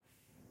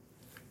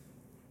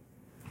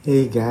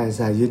Hey guys,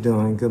 how you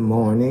doing? Good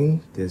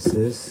morning. This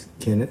is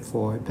Kenneth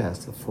Foy,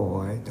 Pastor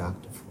Foy,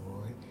 Dr.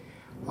 Foy.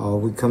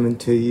 We're coming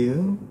to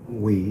you.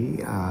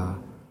 We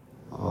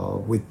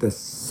with the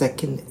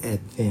second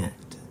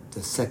advent.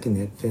 The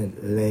second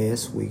advent.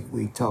 Last week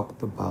we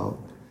talked about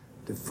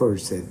the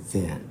first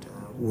advent,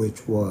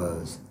 which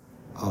was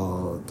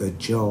the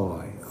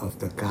joy of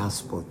the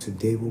gospel.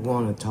 Today we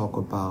want to talk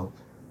about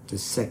the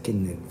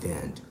second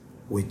advent,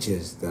 which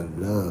is the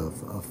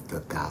love of the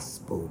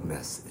gospel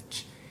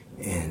message.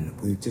 And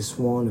we just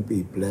want to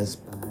be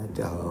blessed by it.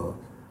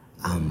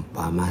 I'm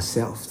by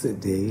myself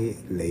today,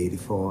 Lady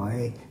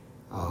Foy,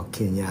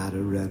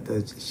 Kenyatta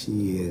rather.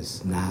 She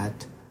is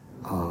not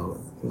going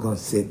to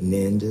sit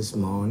in this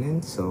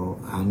morning,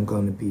 so I'm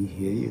going to be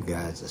here. You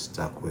guys are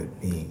stuck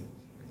with me.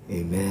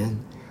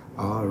 Amen.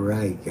 All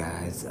right,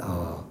 guys.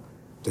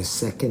 The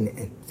second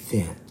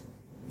advent,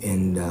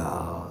 and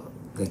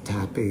the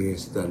topic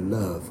is the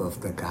love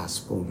of the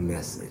gospel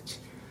message.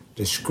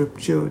 The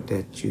scripture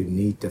that you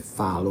need to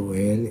follow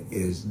in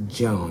is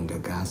John, the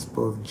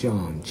Gospel of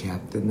John,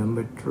 chapter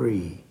number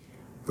 3,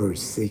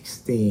 verse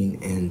 16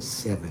 and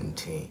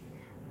 17.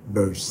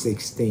 Verse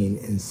 16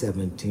 and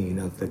 17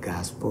 of the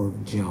Gospel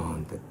of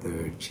John, the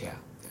 3rd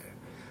chapter.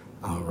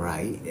 All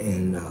right,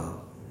 and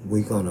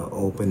we're going to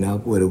open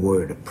up with a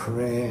word of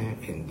prayer,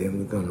 and then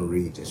we're going to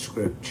read the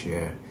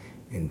scripture,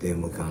 and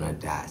then we're going to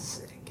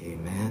dissect.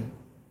 Amen?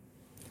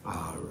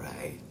 All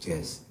right,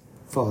 just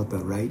Father,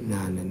 right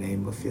now in the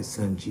name of your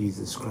Son,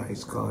 Jesus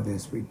Christ, God,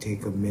 as we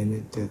take a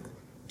minute to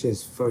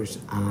just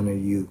first honor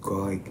you,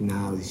 God,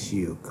 acknowledge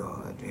you,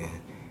 God,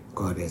 and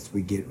God, as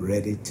we get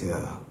ready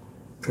to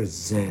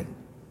present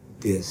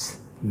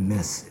this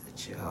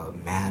message,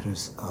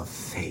 matters of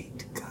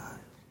faith, God.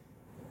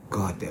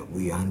 God, that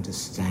we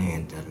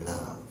understand the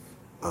love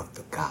of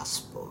the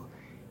gospel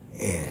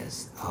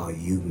as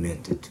you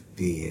meant it to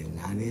be, and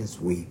not as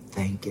we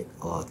think it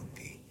ought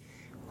to be.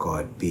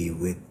 God, be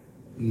with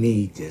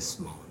me this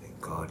morning,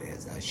 God,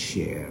 as I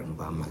share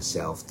by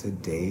myself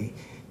today.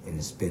 And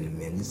it's been a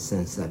minute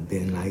since I've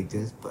been like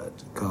this, but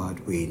God,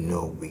 we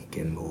know we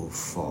can move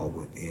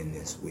forward in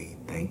this week.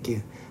 Thank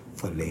you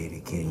for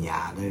Lady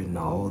Kenyatta and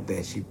all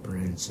that she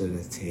brings to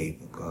the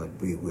table. God,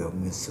 we will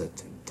miss her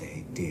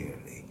today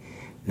dearly.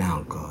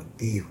 Now, God,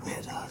 be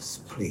with us,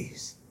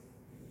 please.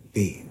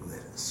 Be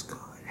with us, God.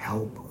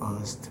 Help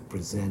us to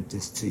present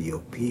this to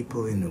your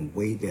people in a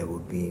way that will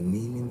be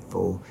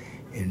meaningful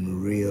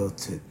and real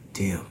to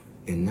them.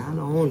 And not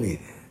only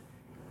that,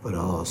 but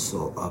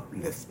also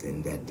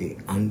uplifting, that they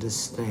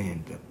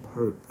understand the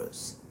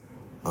purpose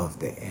of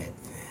the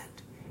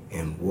Advent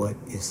and what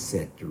is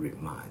set to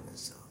remind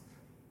us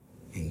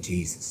of. In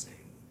Jesus'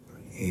 name we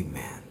pray.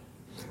 Amen.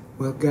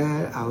 Well,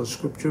 God, our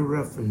scripture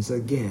reference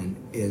again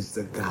is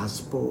the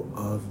Gospel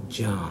of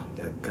John,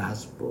 the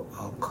Gospel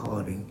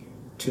according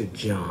to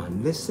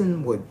John.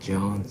 Listen what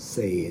John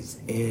says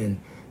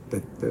in the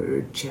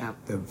 3rd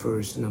chapter,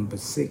 verse number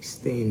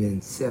 16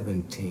 and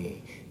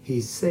 17. He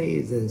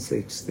says in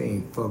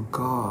 16, "For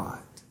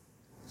God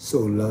so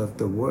loved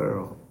the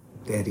world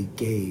that he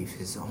gave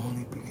his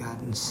only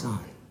begotten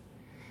Son,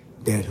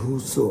 that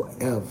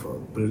whosoever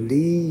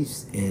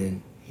believes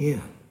in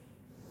him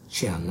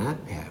shall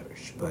not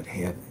perish, but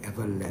have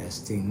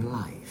everlasting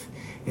life."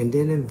 And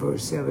then in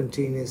verse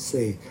 17 it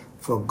says,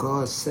 "For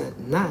God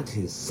sent not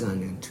his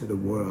Son into the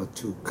world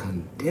to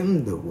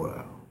condemn the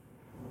world,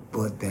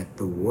 but that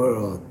the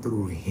world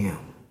through him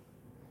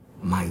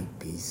might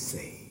be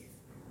saved."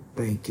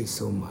 Thank you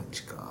so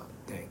much, God.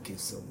 Thank you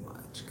so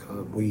much,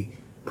 God. We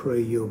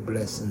pray your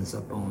blessings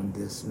upon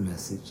this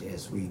message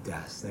as we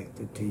dissect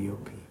it to your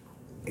people.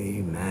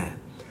 Amen.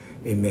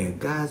 Amen.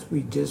 Guys,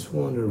 we just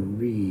want to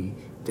read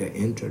the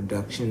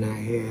introduction I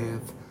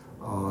have.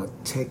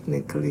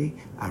 Technically,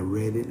 I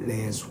read it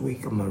last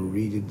week. I'm going to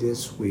read it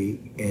this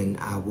week, and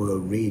I will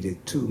read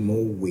it 2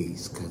 more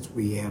weeks because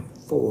we have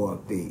 4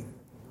 of the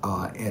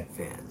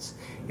Advents,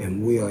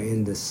 and we are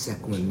in the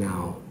second one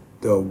now.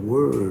 The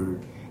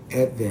word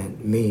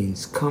Advent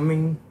means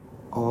coming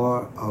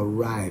or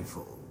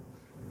arrival.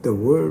 The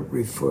word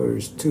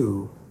refers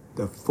to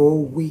the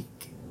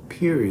 4-week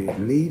period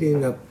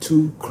leading up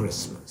to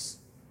Christmas.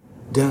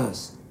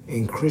 Thus,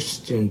 in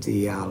Christian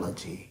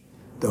theology,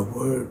 the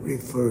word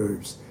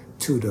refers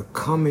to the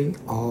coming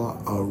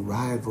or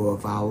arrival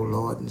of our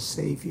Lord and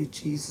Savior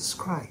Jesus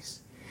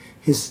Christ.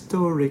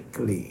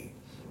 Historically,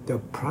 the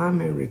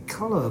primary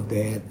color of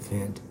the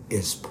Advent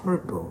is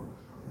purple,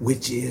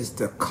 which is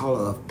the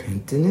color of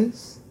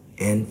penitence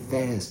and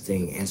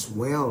fasting, as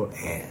well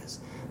as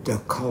the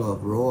color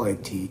of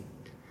royalty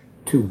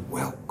to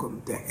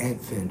welcome the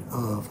advent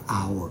of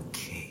our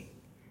King.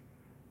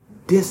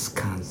 This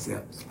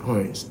concept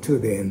points to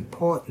the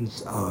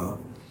importance of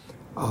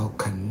a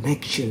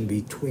connection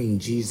between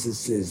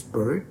Jesus'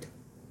 birth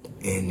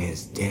and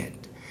his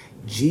death.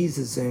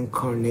 Jesus'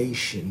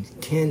 incarnation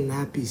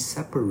cannot be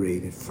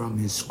separated from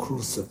his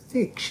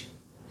crucifixion.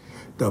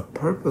 The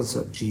purpose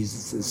of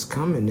Jesus'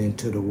 coming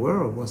into the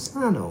world was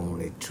not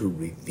only to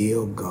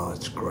reveal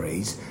God's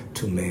grace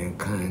to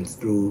mankind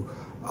through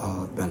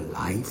the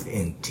life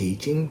and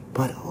teaching,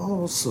 but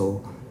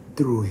also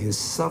through his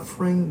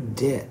suffering,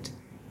 death,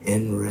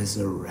 and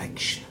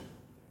resurrection.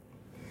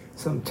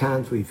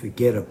 Sometimes we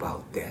forget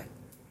about that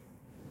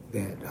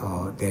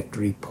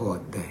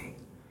three-part thing.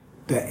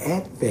 The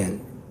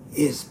Advent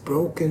is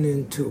broken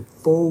into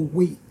 4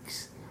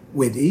 weeks,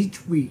 with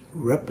each week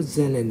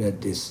representing a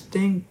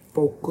distinct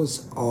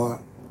focus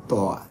or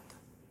thought.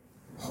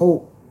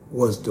 Hope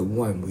was the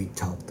one we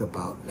talked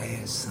about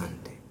last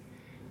Sunday.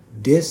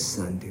 This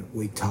Sunday,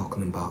 we're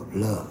talking about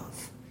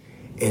love.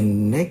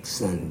 And next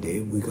Sunday,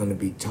 we're going to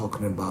be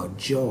talking about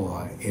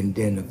joy. And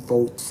then the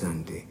 4th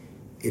Sunday,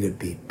 it'll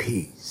be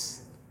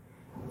peace.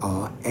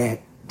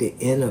 At the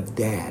end of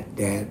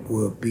that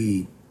will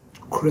be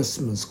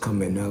Christmas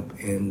coming up,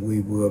 and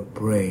we will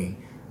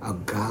bring a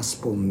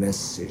gospel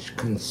message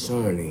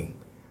concerning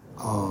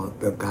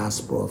the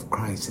gospel of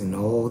Christ and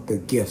all the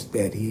gifts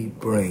that he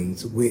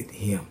brings with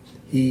him.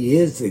 He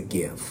is a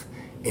gift,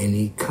 and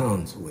he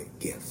comes with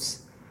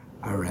gifts.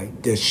 All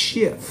right, the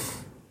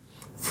shift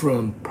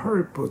from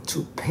purple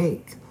to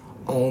pink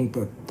on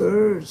the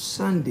 3rd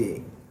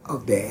Sunday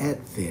of the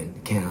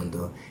Advent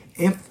calendar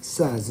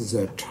emphasizes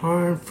a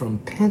turn from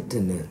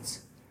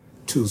penitence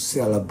to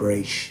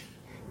celebration.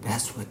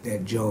 That's what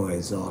that joy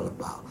is all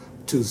about,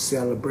 to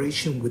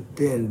celebration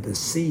within the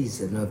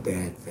season of the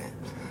Advent.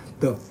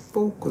 The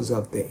focus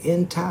of the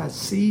entire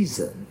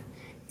season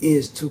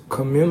is to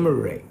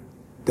commemorate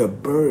the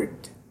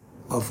birth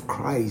of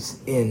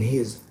Christ in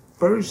his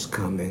first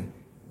coming,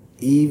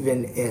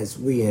 even as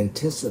we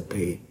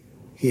anticipate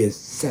his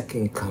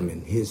second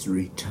coming, his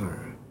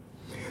return.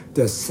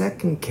 The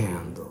second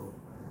candle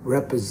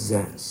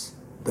represents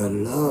the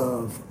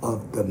love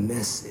of the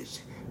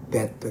message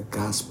that the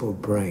gospel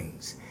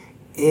brings.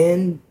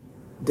 In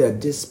the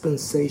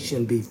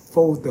dispensation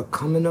before the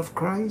coming of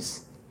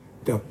Christ,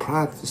 the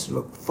prophets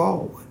look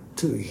forward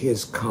to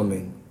his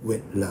coming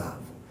with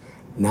love.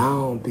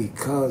 Now,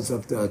 because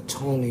of the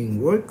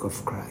atoning work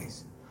of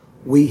Christ,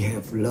 we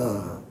have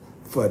love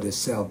for the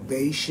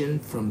salvation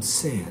from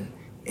sin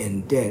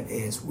and death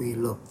as we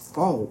look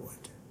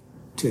forward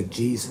to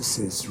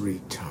Jesus'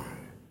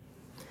 return.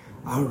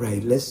 All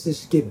right, let's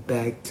just get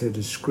back to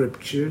the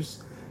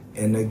scriptures.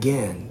 And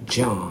again,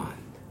 John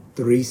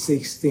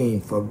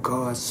 3:16, for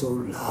God so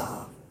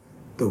loved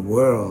the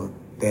world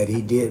that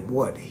he did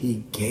what?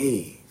 He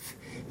gave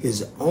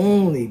his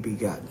only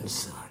begotten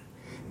Son,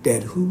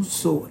 that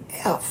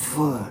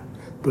whosoever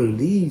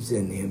believes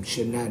in him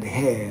should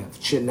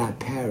not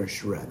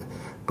perish rather,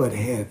 but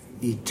have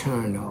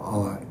eternal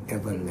or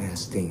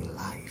everlasting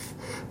life.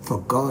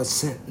 For God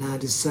sent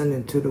not his Son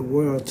into the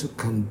world to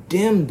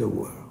condemn the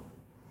world,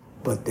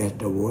 but that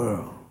the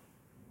world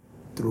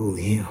through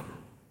him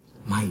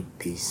might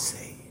be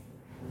saved.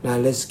 Now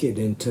let's get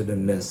into the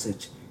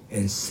message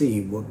and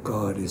see what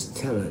God is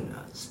telling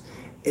us.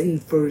 In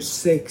verse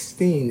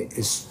 16,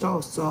 it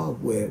starts off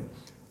with,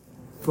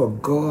 for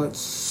God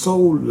so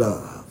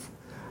loved.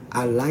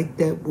 I like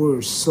that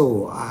word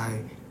so.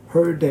 I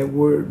heard that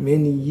word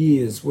many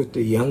years with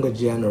the younger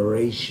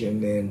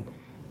generation, and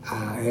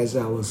as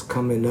I was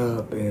coming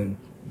up and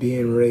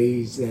being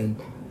raised, and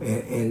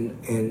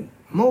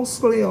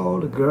mostly all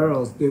the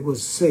girls, they would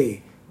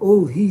say,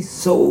 oh, he's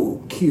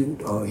so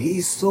cute, or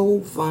he's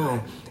so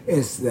fine.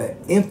 It's the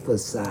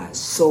emphasize.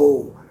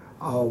 So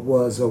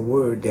was a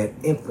word that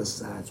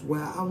emphasized.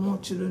 Well, I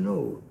want you to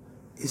know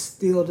it's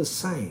still the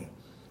same.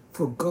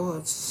 For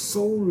God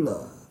so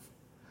loved.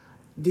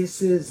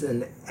 This is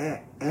an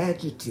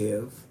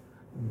adjective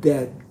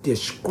that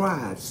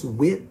describes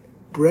width,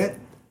 breadth,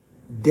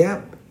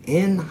 depth,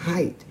 and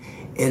height.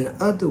 In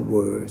other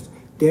words,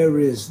 there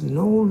is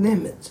no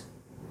limit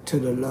to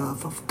the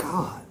love of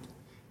God.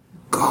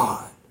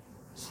 God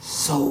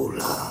so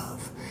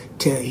loved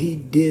till he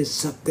did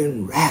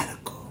something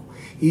radical.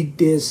 He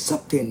did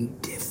something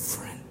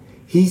different.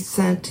 He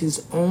sent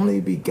his only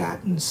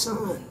begotten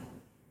Son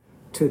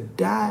to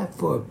die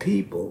for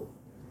people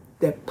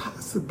that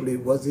possibly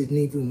wasn't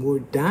even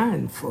worth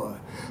dying for.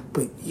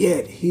 But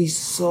yet he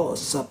saw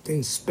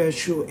something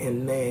special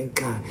in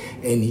mankind,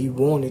 and he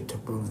wanted to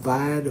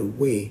provide a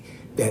way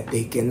that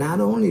they can not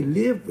only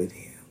live with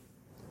him,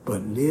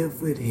 but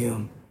live with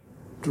him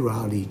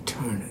throughout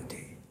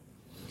eternity.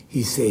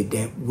 He said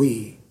that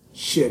we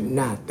should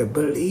not, the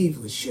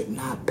believers should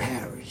not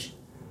perish,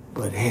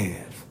 but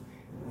have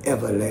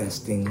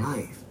everlasting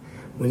life.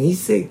 When he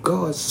said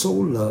God so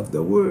loved,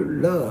 the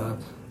word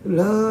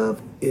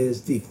love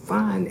is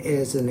defined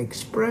as an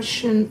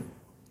expression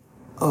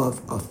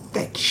of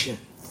affection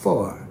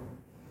for,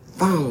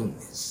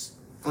 fondness,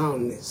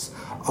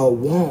 or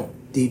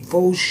want,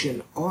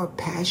 devotion, or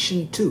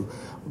passion to.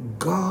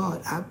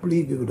 God, I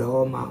believe it with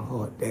all my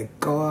heart that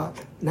God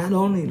not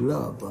only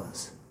loved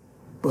us,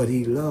 but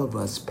he loved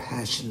us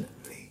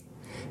passionately.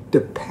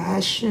 The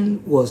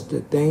passion was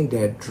the thing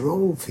that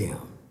drove him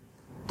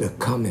to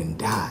come and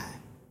die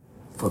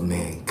for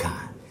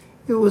mankind.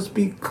 It was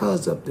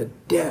because of the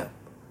depth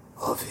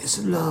of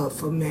his love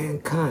for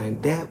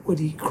mankind, that what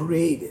he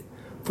created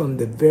from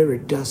the very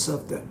dust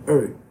of the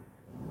earth,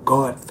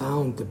 God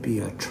found to be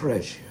a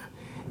treasure.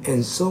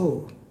 And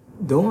so,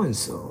 doing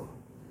so,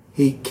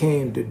 he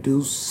came to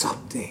do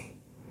something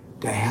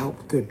to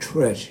help the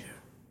treasure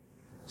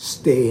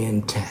stay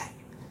intact,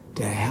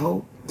 to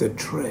help the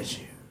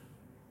treasure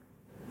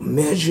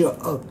measure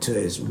up to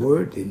his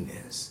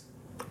worthiness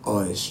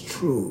or his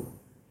true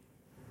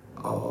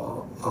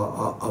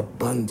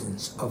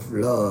abundance of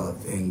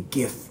love and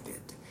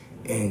gifted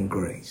and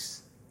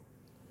grace.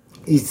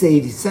 He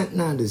said he sent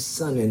not his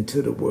son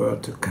into the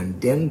world to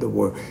condemn the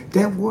world.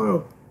 That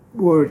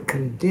word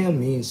condemn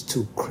means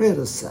to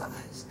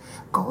criticize.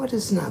 God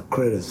is not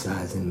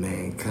criticizing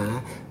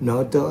mankind,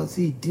 nor does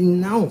he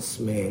denounce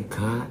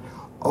mankind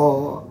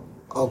or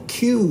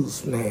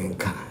accuse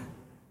mankind.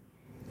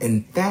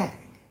 In fact,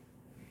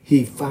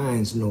 he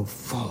finds no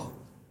fault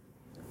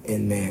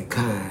in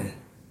mankind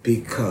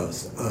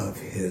because of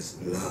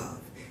his love.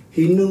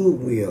 He knew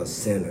we are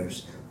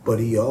sinners, but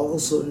he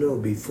also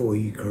knew before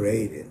he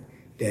created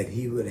that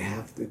he would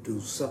have to do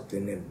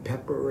something in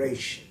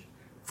preparation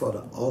for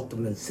the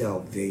ultimate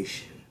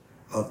salvation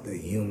of the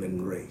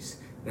human race.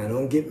 Now,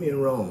 don't get me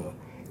wrong.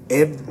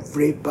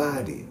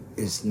 Everybody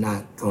is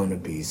not going to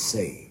be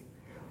saved.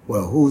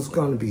 Well, who's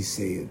going to be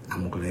saved?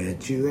 I'm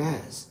glad you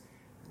asked.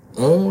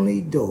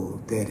 Only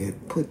those that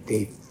have put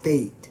their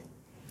faith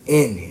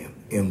in him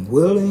and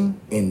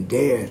willing and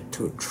dare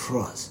to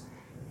trust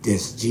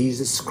this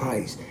Jesus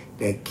Christ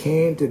that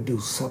came to do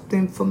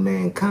something for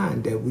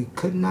mankind that we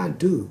could not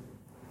do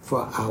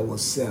for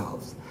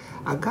ourselves.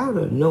 I got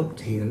a note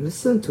here.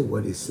 Listen to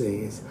what it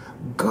says.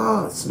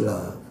 God's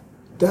love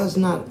does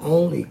not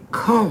only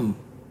come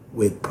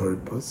with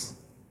purpose,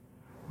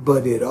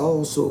 but it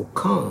also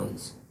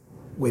comes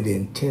with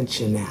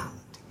intentionality.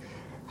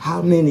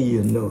 How many of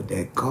you know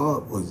that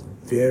God was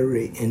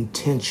very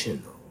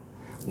intentional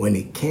when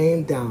it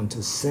came down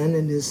to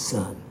sending his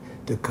son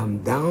to come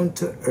down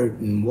to earth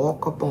and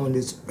walk upon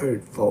this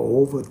earth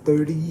for over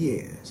 30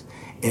 years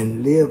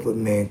and live with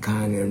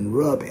mankind and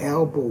rub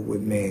elbow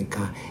with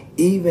mankind,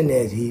 even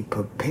as he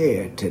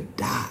prepared to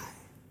die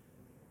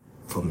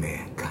for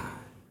mankind?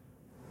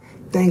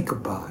 Think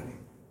about it.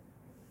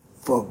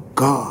 For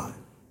God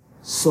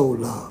so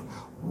loved.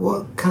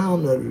 What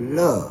kind of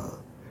love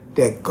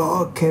that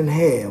God can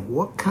have?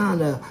 What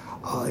kind of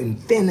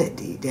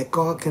infinity that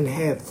God can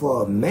have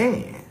for a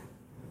man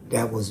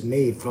that was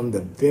made from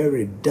the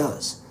very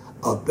dust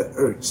of the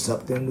earth?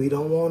 Something we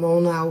don't want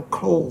on our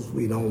clothes.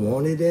 We don't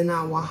want it in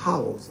our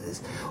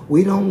houses.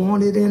 We don't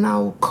want it in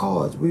our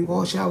cars. We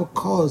wash our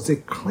cars to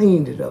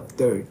clean it up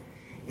dirt.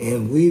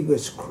 And we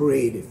was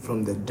created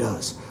from the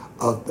dust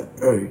of the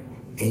earth.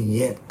 And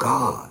yet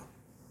God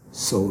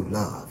so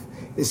loved.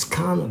 It's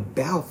kind of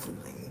baffling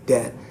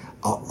that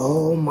an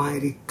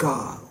almighty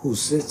God who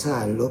sits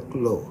high and look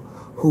low,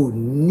 who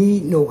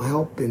need no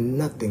help in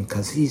nothing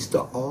because he's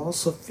the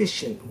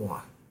all-sufficient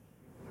one.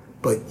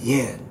 But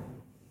yet,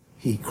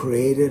 he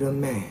created a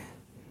man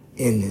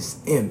in his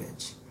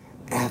image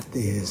after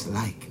his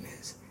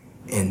likeness.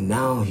 And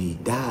now he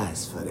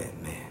dies for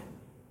that man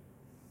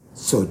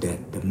so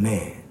that the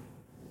man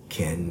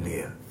can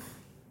live.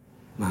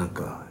 My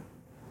God.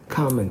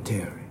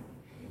 Commentary.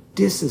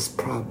 This is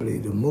probably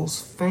the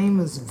most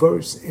famous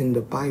verse in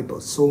the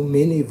Bible. So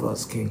many of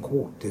us can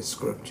quote this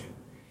scripture.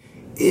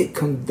 It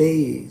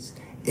conveys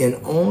in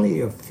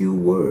only a few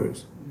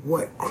words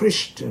what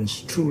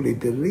Christians truly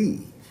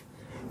believe.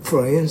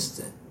 For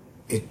instance,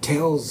 it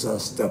tells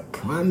us the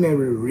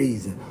primary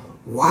reason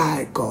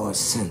why God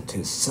sent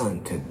his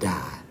son to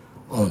die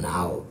on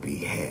our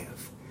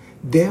behalf.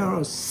 There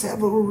are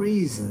several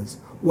reasons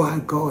why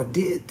God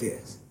did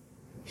this.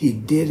 He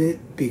did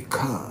it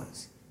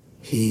because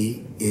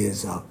he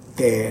is a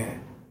fair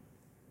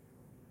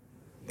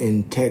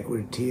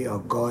integrity, a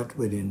God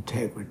with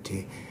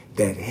integrity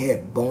that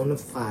had bona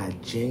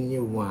fide,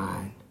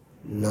 genuine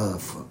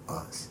love for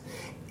us.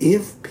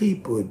 If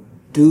people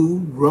do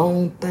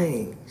wrong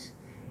things,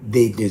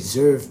 they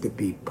deserve to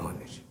be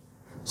punished.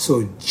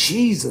 So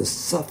Jesus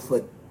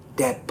suffered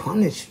that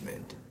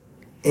punishment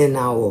in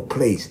our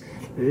place.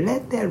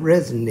 Let that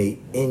resonate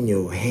in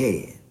your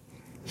head.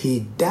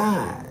 He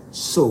died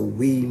so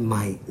we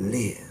might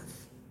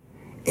live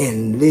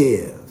and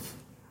live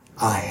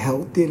a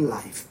healthy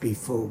life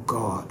before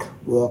God,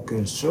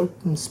 walking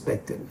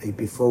circumspectly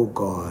before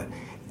God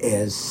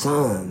as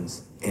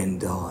sons and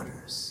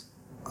daughters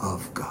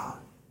of God.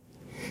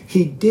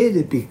 He did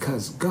it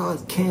because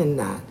God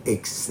cannot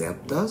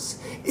accept us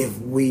if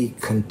we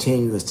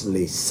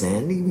continuously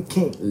sin. We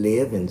can't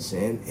live in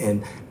sin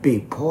and be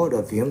part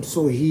of him.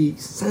 So he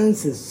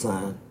sends his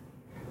son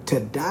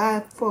to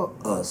die for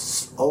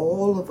us.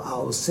 All of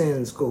our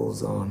sins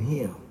goes on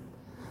him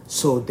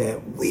so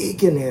that we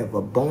can have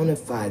a bona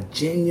fide,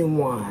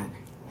 genuine,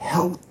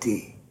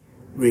 healthy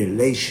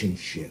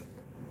relationship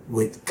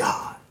with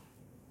God.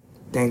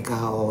 Think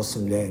how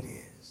awesome that is.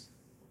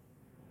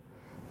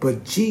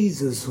 But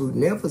Jesus, who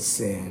never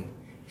sinned,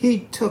 he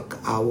took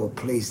our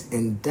place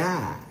and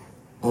died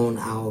on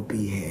our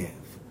behalf.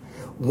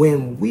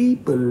 When we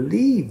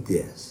believe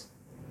this,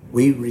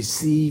 we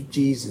receive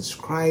Jesus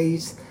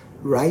Christ's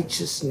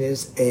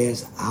righteousness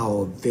as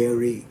our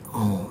very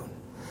own.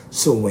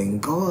 So when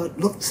God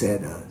looks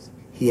at us,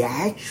 he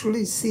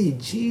actually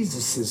sees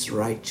Jesus'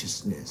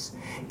 righteousness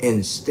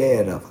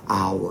instead of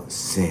our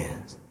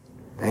sins.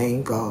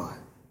 Thank God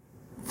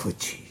for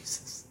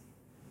Jesus.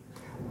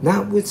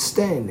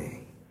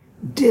 Notwithstanding,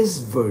 this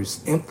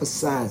verse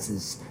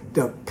emphasizes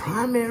the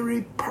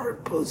primary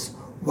purpose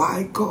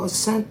why God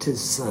sent his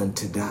son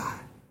to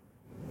die.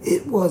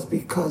 It was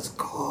because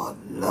God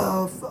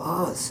loved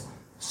us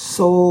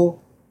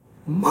so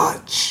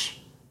much.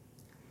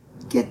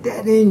 Get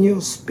that in your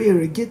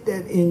spirit. Get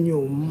that in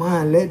your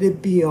mind. Let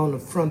it be on the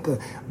front page.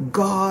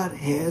 God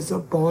has a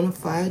bona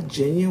fide,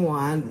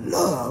 genuine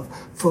love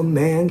for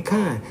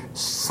mankind.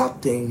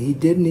 Something he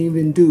didn't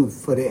even do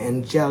for the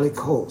angelic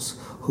hosts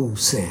who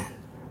sinned.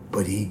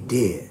 But he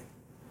did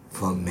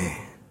for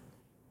man.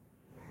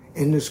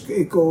 And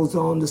it goes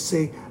on to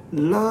say,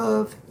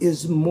 love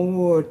is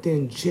more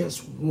than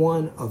just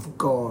one of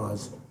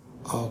God's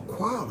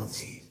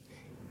qualities.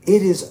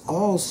 It is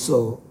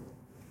also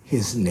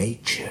his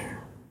nature.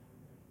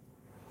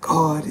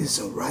 God is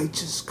a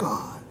righteous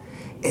God,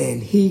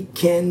 and he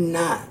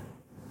cannot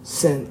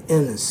send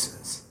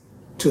innocents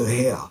to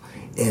hell.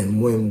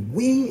 And when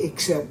we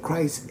accept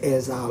Christ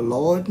as our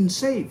Lord and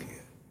Savior,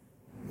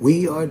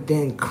 we are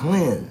then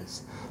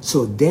cleansed.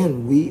 So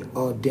then we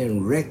are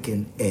then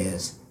reckoned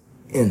as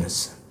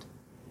innocent,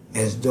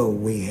 as though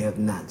we have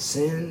not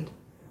sinned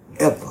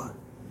ever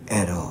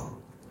at all.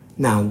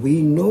 Now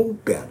we know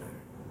better,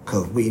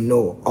 because we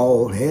know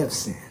all have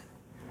sinned.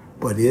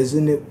 But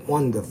isn't it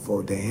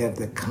wonderful to have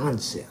the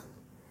concept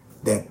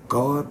that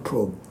God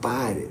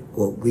provided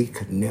what we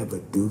could never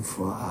do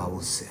for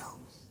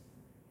ourselves?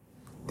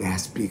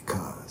 That's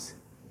because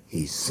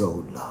he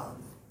so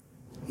loved.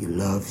 He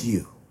loved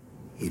you.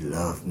 He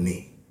loved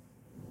me.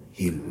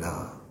 He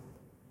loved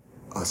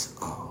us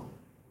all.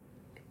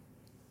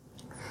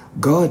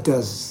 God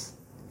does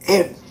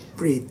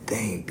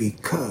everything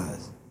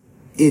because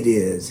it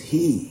is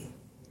he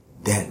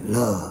that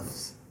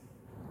loves.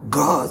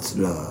 God's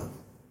love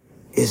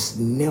is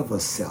never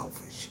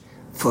selfish,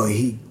 for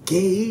he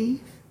gave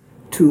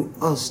to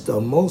us the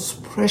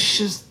most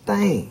precious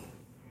thing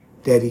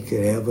that he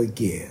could ever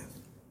give.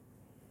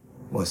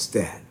 What's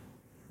that?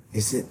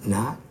 Is it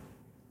not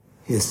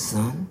his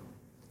son,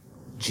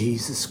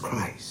 Jesus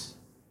Christ,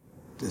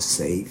 the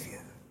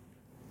Savior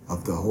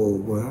of the whole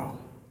world?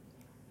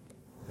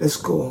 Let's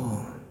go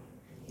on.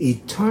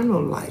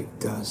 Eternal life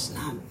does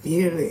not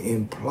merely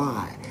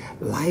imply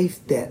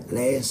life that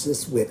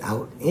lasts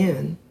without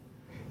end.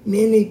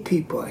 Many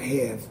people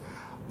have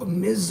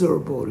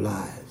miserable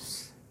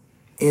lives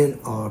and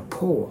are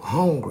poor,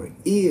 hungry,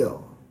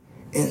 ill,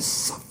 and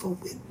suffer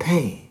with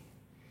pain.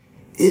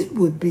 It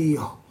would be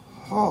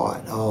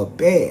hard or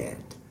bad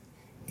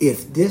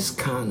if this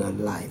kind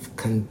of life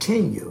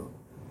continued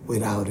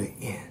without an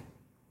end.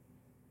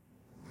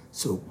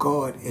 So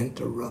God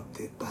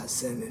interrupted by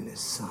sending his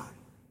son.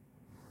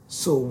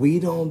 So we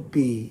don't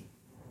be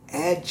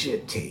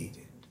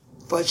agitated,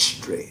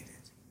 frustrated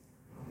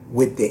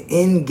with the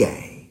end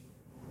game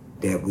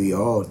that we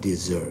all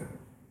deserve,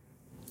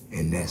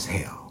 and that's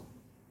hell.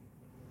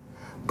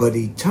 But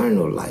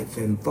eternal life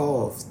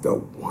involves the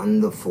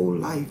wonderful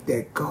life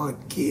that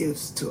God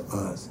gives to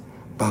us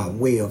by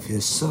way of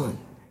his son,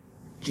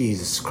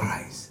 Jesus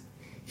Christ.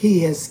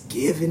 He has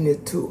given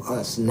it to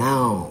us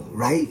now.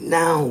 Right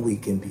now we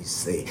can be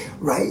saved.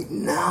 Right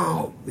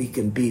now we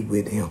can be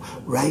with him.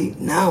 Right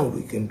now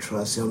we can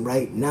trust him.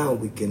 Right now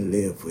we can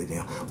live with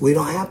him. We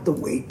don't have to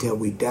wait till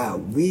we die.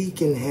 We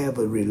can have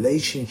a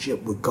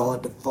relationship with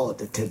God the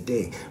Father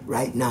today.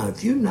 Right now.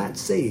 If you're not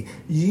saved,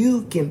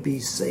 you can be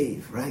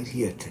saved right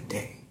here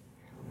today.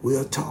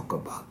 We'll talk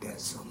about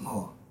that some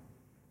more.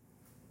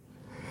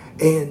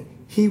 And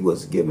he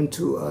was given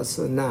to us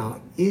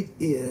now. It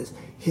is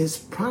his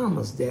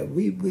promise that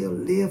we will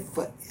live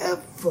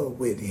forever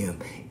with him,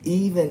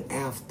 even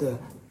after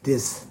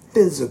this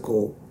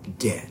physical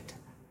death.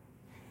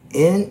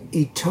 In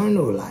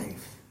eternal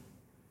life,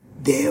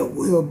 there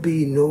will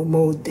be no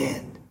more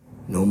death,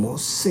 no more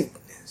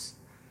sickness,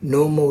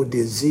 no more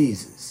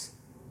diseases,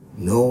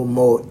 no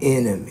more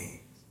enemies,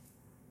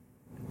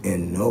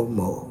 and no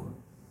more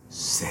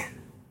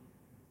sin.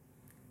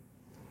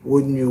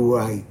 Wouldn't you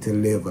like to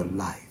live a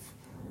life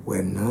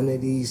where none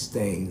of these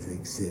things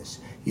exist?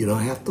 You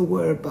don't have to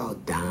worry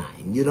about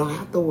dying. You don't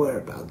have to worry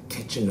about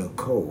catching a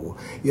cold.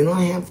 You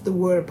don't have to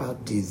worry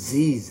about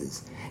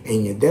diseases.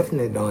 And you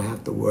definitely don't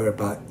have to worry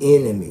about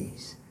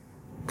enemies.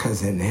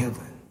 Because in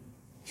heaven,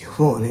 you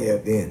won't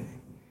have any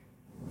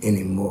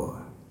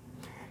anymore.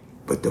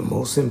 But the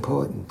most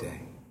important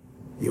thing,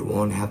 you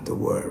won't have to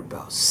worry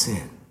about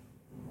sin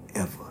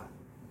ever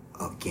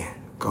again.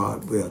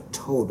 God will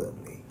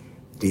totally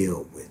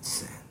deal with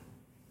sin.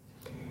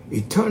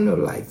 Eternal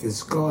life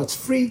is God's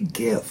free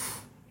gift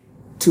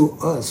to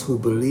us who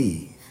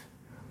believe.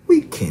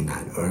 We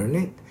cannot earn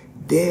it.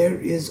 There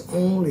is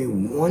only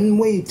one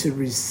way to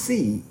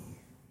receive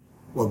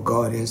what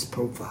God has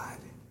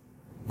provided.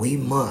 We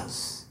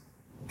must,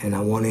 and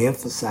I want to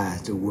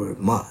emphasize the word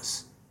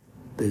must,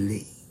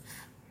 believe,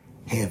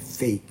 have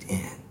faith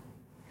in.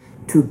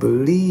 To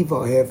believe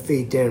or have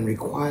faith in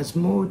requires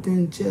more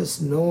than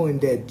just knowing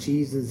that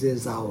Jesus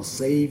is our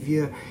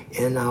Savior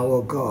and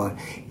our God.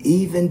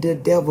 Even the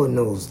devil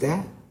knows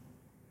that.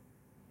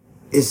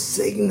 It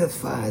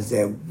signifies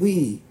that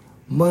we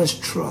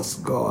must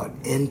trust God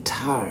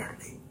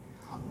entirely.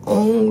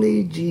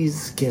 Only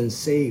Jesus can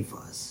save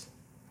us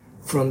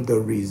from the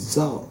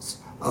results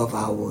of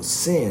our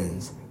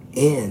sins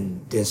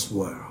in this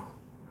world.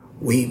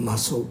 We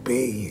must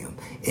obey him,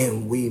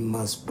 and we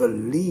must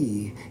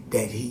believe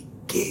that he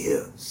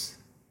gives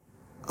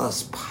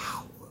us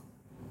power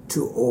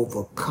to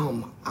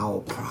overcome our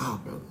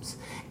problems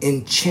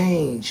and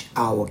change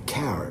our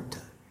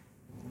character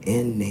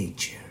and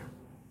nature.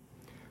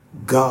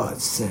 God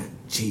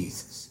sent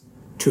Jesus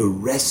to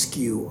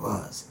rescue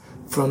us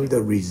from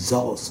the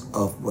results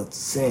of what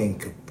sin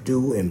could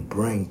do and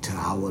bring to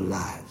our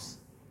lives.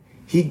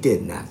 He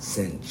did not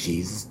send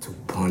Jesus to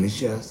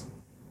punish us.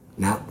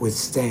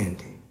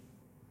 Notwithstanding,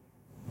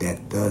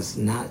 that does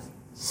not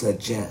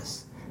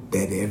suggest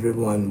that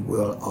everyone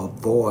will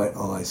avoid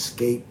or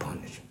escape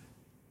punishment.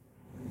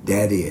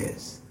 That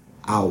is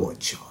our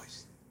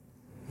choice,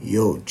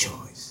 your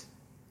choice.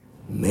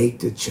 Make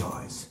the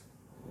choice.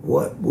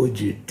 What would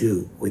you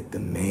do with the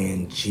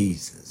man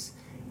Jesus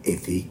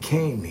if he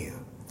came here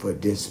for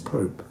this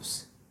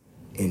purpose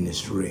in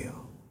this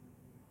realm?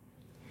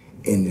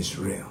 In this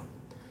realm.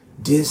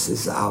 This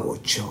is our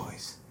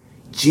choice.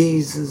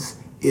 Jesus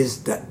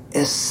is the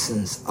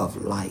essence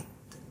of light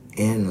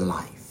and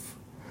life.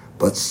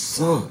 But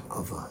some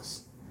of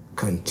us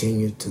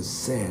continue to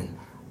sin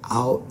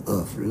out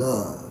of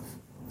love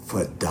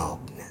for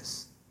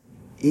darkness,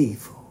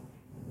 evil,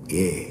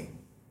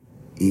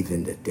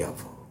 even the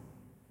devil.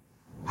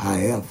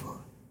 However,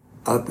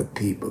 other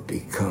people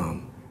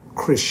become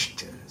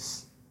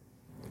Christians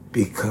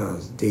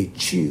because they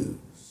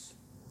choose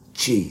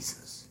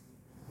Jesus,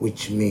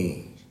 which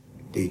means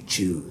they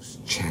choose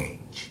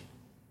change.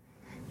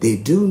 They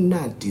do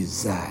not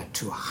desire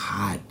to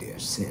hide their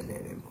sin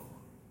anymore,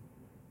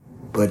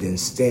 but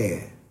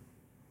instead,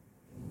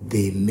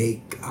 they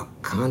make a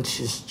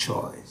conscious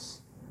choice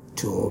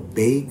to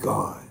obey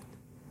God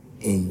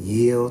and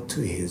yield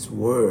to his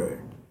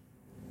word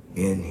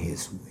and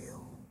his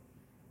will.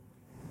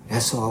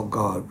 That's all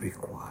God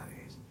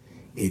requires.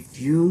 If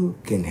you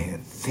can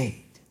have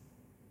faith,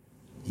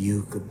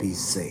 you could be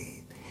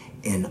saved.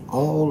 And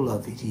all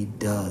of it he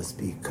does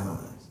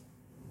because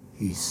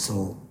he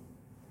so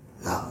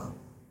loved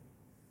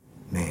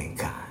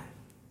mankind.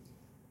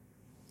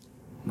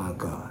 My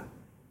God.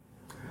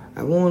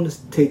 I want us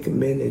to take a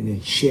minute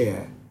and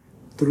share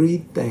 3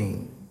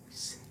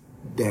 things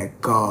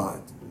that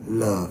God's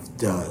love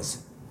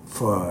does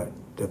for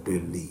the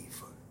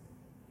believer.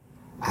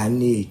 I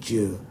need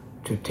you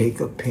to take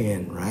a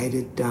pen, write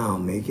it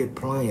down, make it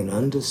plain,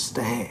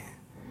 understand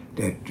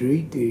that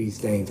 3 of these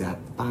things I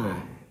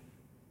find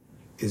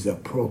is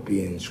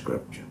appropriate in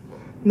Scripture.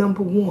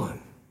 Number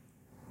 1,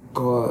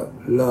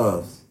 God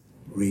loves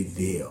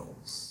reveals.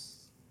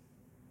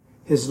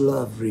 His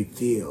love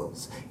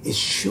reveals. It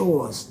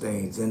shows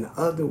things. In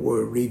other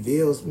words,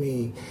 reveals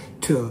mean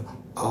to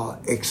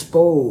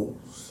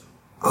expose,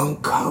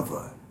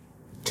 uncover,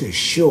 to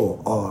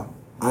show or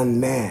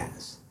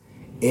unmask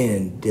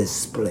and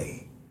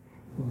display.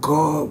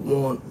 God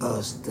wants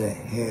us to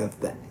have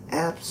the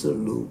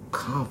absolute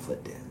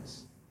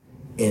confidence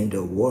in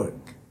the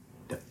work,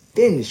 the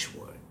finished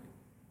work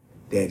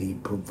that he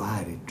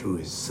provided through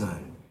his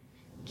Son,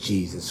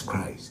 Jesus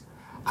Christ.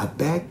 I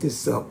back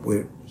this up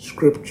with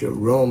Scripture,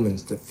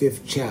 Romans, the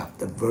 5th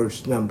chapter,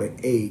 verse number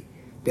 8,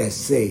 that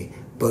say,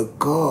 but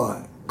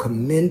God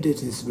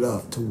commended his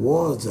love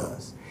towards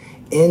us,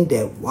 in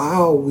that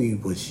while we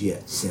was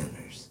yet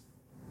sinners,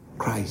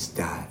 Christ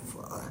died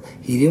for us.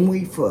 He didn't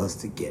wait for us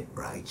to get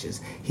righteous.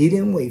 He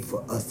didn't wait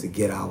for us to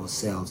get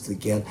ourselves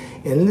together.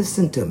 And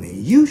listen to me,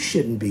 you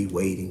shouldn't be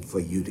waiting for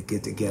you to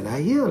get together.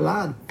 I hear a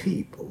lot of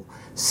people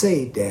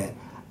say that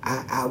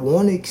I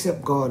want to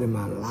accept God in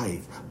my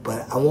life,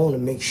 but I want to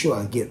make sure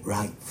I get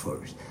right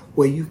first.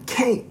 Well, you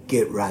can't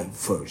get right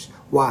first.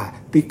 Why?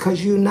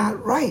 Because you're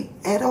not right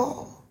at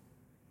all.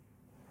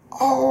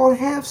 All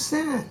have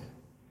sinned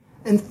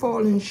and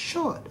fallen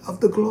short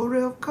of the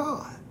glory of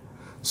God.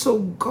 So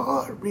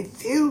God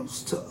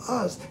reveals to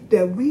us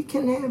that we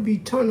can have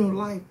eternal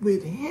life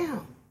with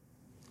him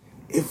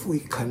if we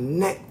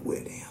connect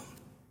with him.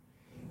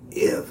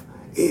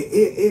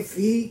 If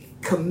he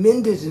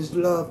commended his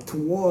love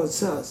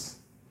towards us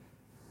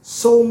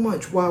so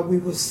much while we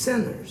were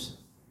sinners,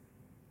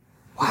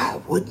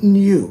 why wouldn't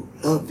you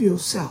love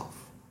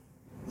yourself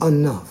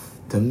enough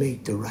to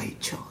make the right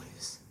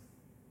choice?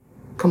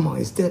 Come on,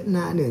 is that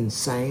not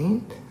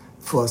insane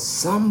for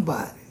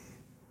somebody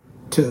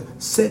to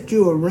set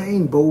you a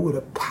rainbow with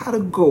a pot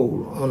of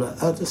gold on the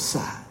other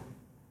side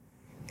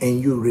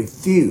and you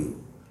refuse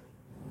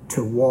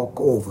to walk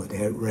over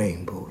that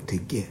rainbow to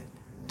get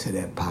to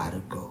that pot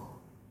of gold,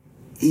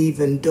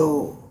 even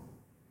though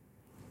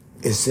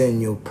it's in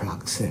your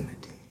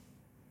proximity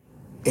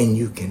and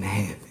you can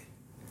have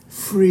it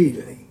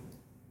freely,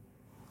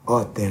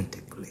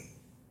 authentically?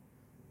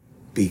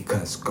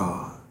 Because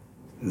God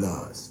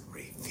loves,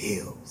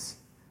 reveals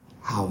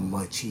how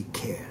much he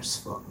cares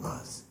for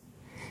us.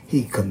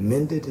 He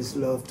commended his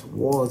love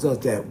towards us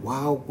that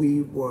while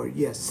we were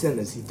yet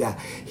sinners, he died.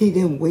 He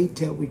didn't wait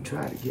till we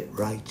try to get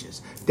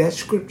righteous. That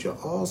scripture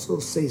also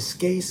says,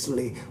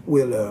 scarcely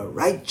will a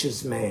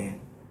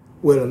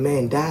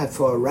man die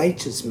for a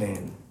righteous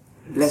man,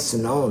 less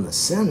known a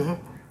sinner.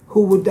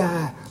 Who would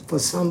die for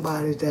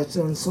somebody that's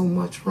done so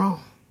much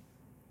wrong?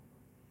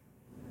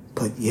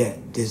 But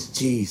yet this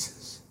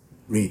Jesus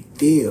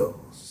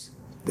reveals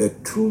the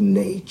true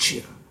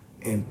nature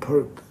and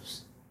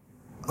purpose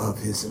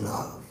of his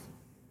love.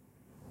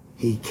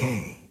 He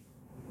came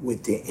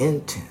with the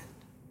intent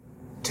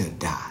to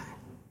die.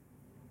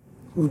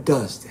 Who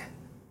does that?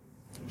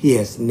 He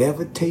has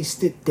never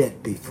tasted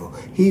death before.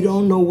 He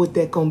don't know what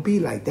that's going to be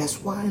like.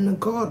 That's why in the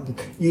garden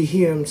you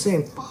hear him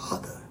saying,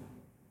 Father,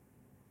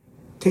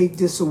 take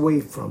this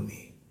away from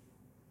me.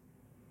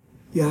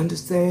 You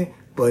understand?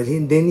 But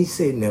then he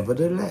said,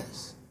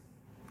 nevertheless,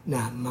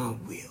 not my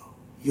will,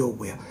 your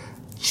will.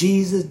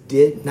 Jesus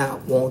did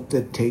not want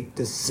to take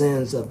the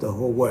sins of the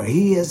whole world.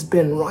 He has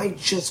been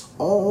righteous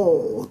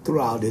all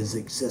throughout his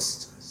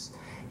existence,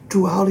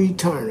 throughout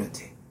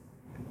eternity.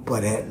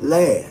 But at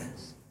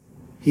last,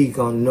 he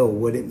gonna know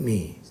what it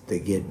means to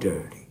get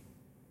dirty.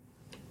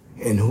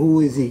 And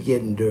who is he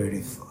getting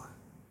dirty for?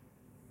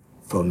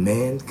 For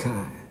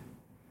mankind.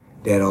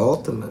 That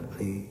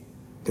ultimately,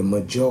 the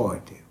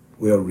majority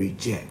will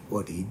reject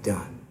what he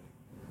done.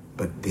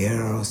 But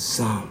there are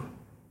some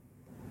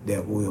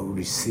that will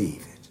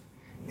receive it.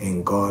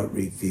 And God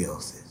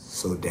reveals it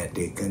so that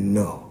they can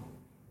know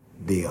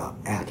they are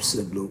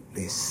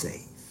absolutely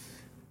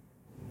safe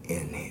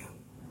in him.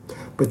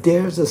 But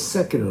there's a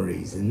second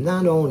reason.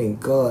 Not only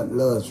God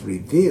loves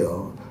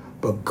revealed,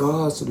 but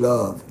God's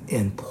love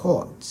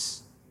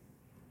imparts.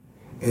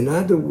 In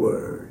other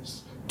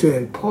words, to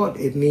impart,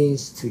 it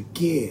means to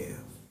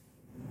give,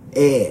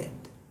 add,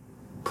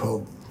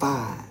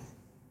 provide,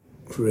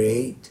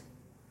 create,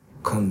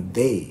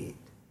 convey,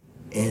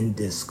 and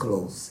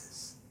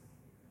discloses.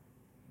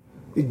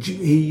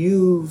 He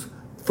used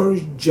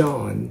 1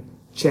 John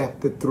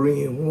chapter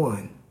 3 and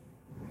 1.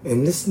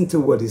 And listen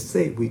to what it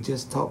says. We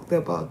just talked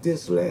about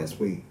this last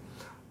week.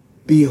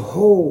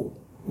 Behold,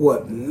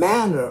 what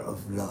manner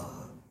of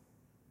love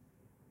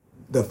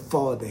the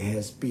Father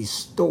has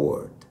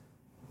bestowed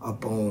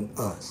upon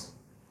us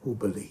who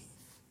believe.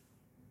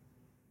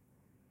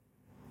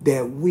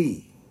 That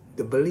we,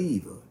 the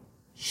believer,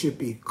 should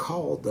be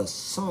called the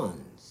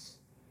sons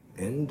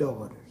and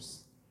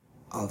daughters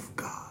of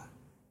God.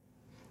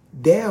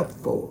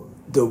 Therefore,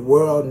 the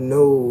world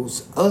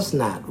knows us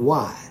not.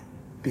 Why?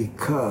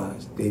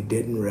 Because they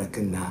didn't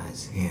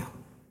recognize him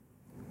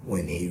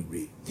when he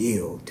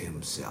revealed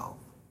himself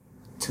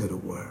to the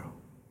world.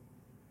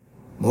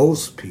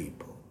 Most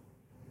people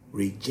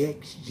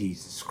reject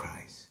Jesus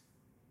Christ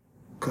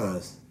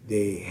because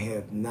they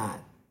have not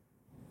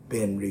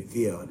been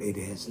revealed. It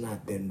has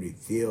not been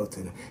revealed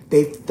to them.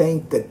 They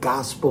think the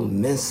gospel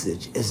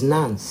message is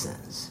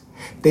nonsense.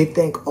 They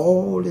think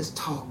all this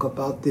talk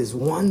about this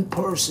one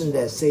person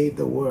that saved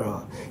the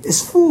world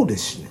is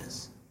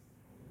foolishness.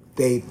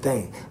 They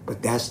think,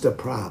 but that's the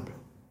problem.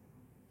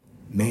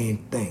 Man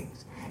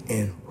thinks,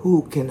 and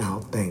who can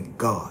outthink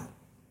God?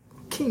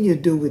 What can you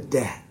do with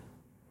that?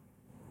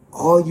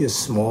 Are you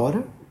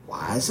smarter,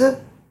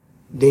 wiser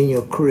than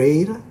your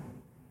creator,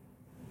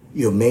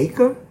 your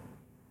maker?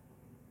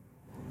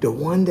 The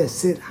one that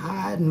sits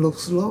high and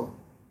looks low?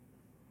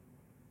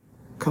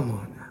 Come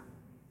on now.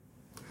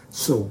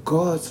 So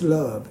God's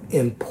love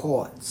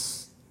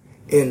imparts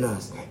in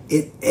us.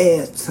 It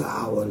adds to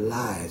our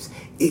lives.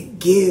 It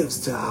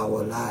gives to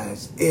our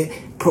lives.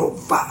 It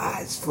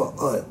provides for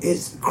us.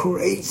 It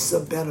creates a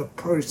better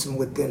person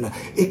within us.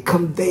 It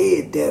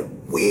conveys that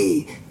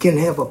we can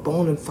have a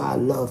bona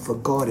fide love for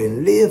God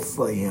and live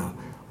for him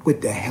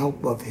with the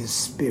help of his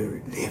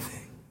Spirit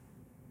living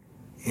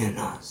in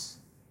us.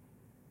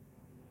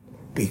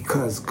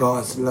 Because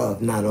God's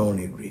love not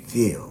only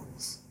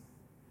reveals,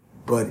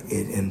 but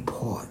it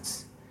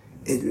imparts.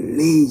 It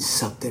leaves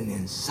something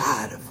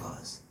inside of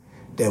us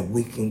that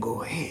we can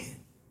go ahead.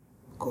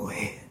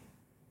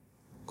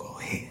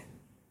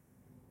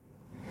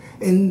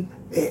 And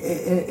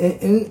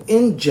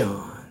in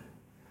John,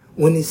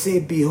 when he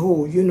said,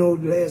 behold,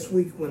 last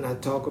week when I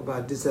talked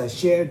about this, I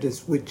shared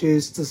this, which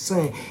is the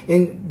same.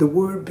 And the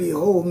word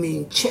behold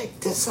means check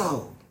this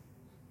out.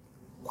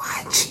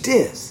 Watch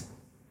this.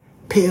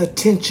 Pay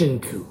attention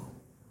to.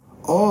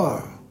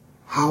 Or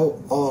how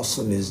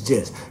awesome is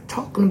this?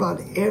 Talking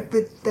about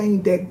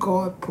everything that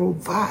God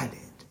provided.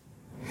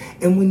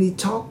 And when he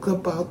talked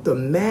about the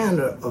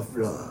manner of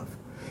love,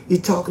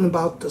 he's talking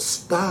about the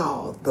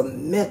style, the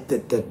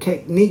method, the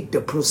technique,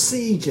 the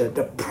procedure,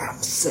 the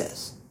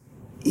process,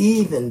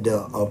 even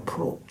the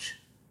approach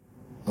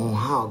on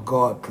how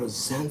God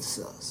presents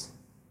us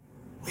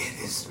with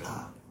his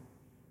love.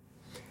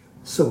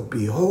 So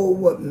behold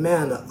what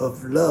manner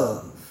of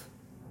love,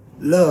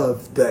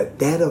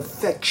 that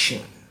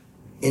affection,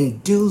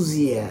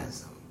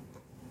 enthusiasm,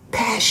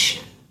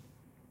 passion,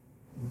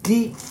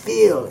 deep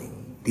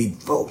feeling,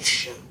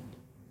 devotion,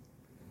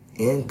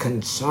 and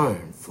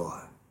concern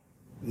for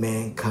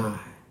mankind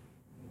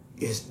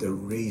is the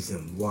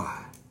reason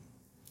why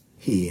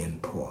he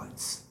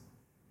imparts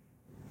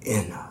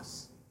in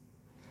us.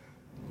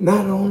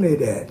 Not only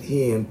that,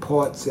 he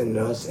imparts in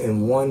us,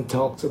 and one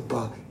talks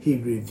about he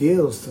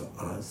reveals to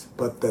us,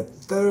 but the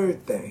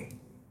third thing,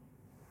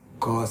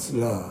 God's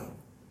love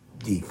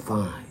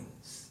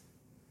defines.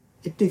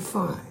 It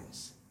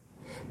defines.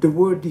 The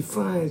word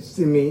defines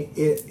to me,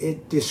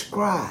 it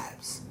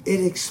describes,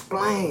 it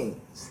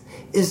explains,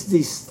 it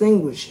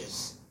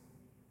distinguishes,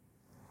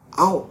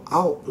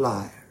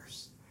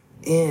 outliers,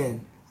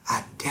 and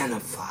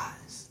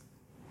identifies.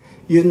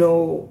 You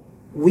know,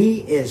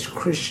 we as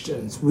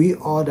Christians, we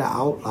are the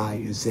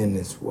outliers in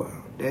this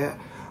world. There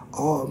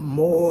are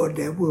more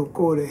that will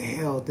go to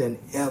hell than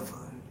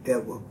ever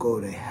that will go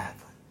to heaven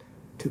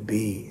to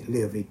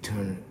live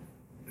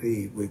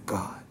eternally with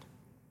God.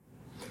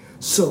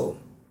 So,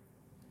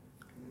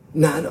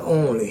 not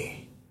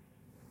only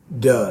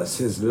does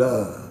his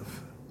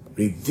love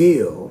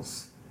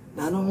reveals,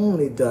 not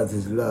only does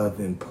his love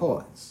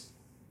imparts,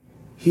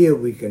 here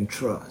we can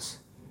trust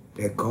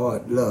that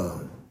God's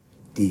love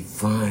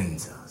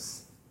defines us.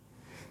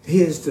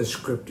 Here's the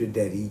scripture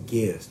that he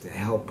gives to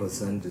help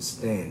us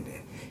understand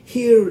that.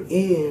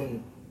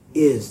 Herein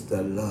is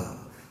the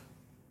love.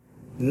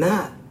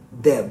 Not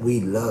that we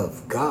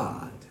love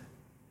God,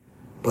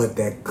 but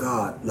that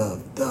God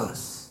loved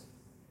us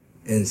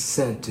and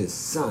sent his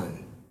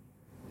Son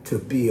to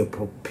be a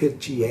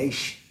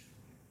propitiation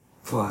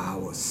for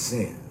our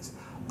sins,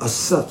 a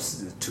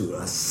substitute,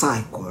 a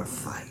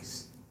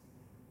sacrifice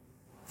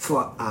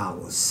for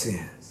our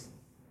sins.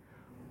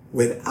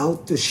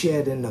 Without the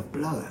shedding of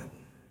blood,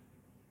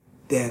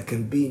 there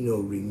can be no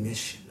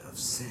remission of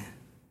sin.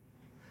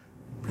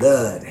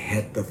 Blood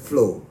had to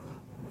flow.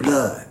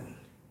 Blood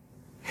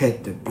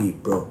had to be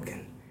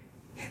broken.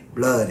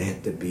 Blood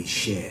had to be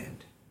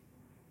shed.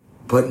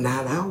 But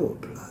not our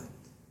blood,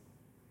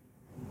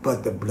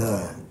 but the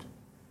blood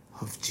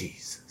of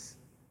Jesus.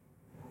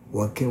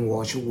 What can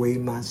wash away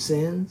my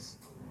sins?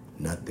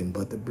 Nothing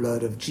but the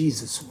blood of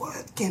Jesus.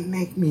 What can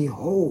make me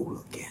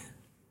whole again?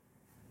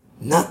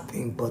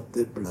 Nothing but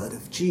the blood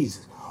of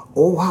Jesus.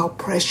 Oh, how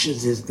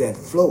precious is that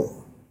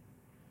flow.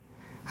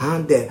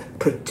 How that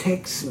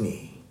protects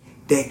me,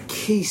 that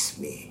keeps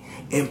me,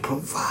 and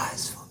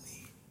provides for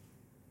me.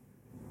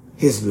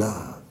 His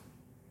love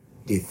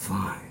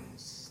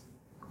defines,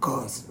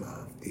 God's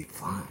love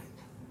defines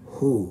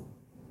who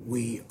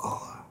we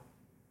are.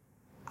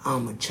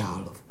 I'm a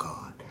child of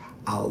God.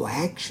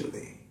 I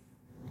actually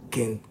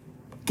can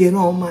get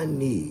on my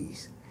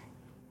knees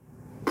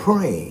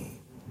praying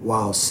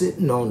while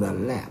sitting on the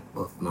lap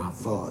of my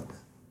Father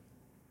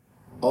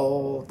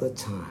all the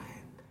time,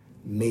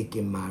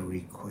 making my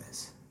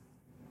request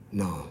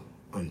known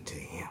unto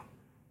him.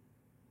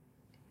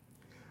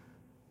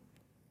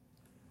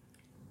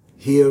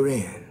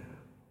 Herein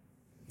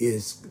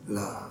is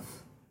love.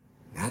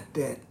 Not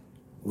that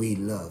we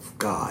love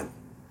God,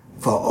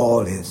 for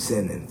all have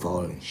sinned and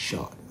fallen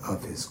short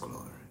of his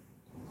glory,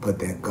 but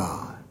that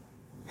God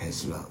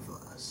has loved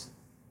us.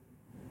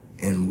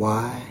 And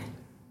why?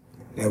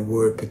 That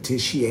word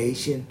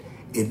propitiation,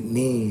 it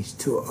means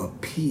to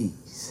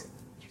appease,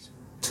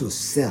 to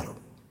settle.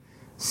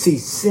 See,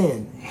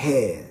 sin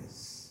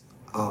has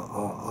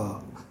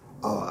a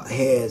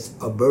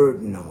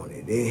burden on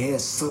it. It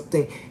has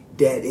something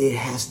that it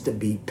has to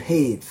be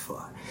paid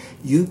for.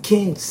 You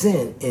can't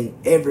sin and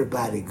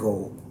everybody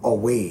go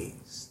away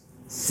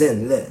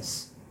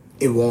sinless.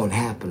 It won't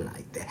happen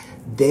like that.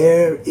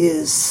 There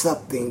is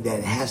something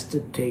that has to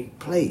take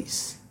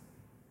place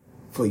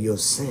for your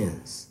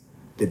sins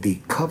to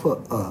be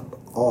covered up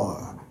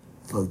or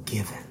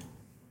forgiven.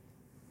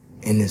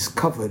 And it's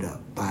covered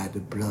up by the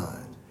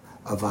blood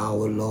of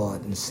our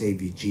Lord and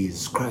Savior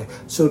Jesus Christ.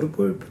 So the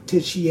word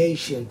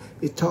propitiation,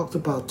 it talks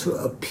about to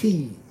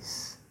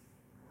appease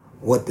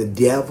what the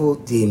devil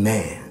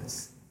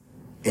demands,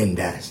 and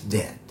that's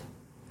death.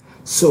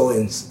 So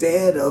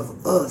instead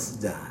of us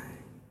dying,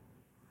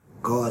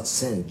 God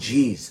sent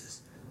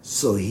Jesus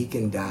so he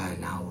can die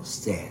in our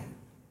stead.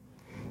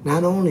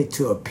 Not only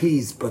to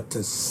appease, but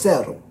to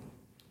settle.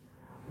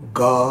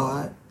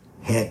 God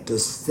had to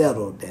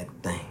settle that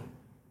thing.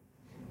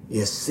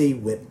 You see,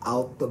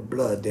 without the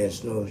blood,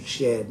 there's no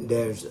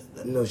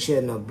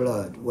shedding of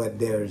blood, where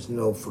there is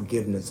no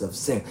forgiveness of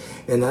sin.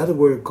 In other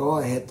words,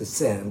 God had to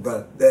send,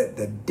 but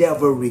the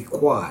devil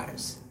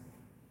requires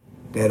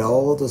that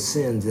all the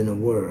sins in the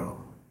world,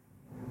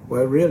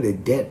 well, really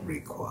death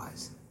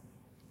requires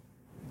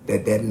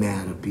that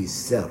matter be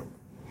settled.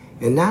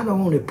 And not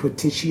only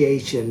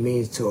propitiation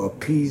means to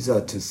appease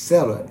or to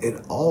settle,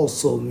 it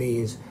also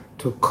means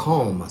to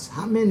calm us.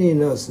 How many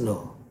of us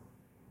know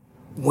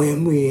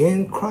when we're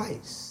in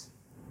Christ,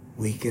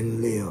 we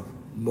can live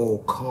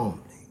more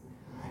calmly?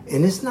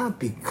 And it's not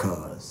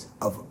because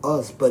of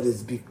us, but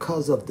it's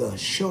because of the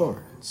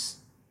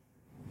assurance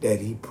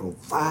that he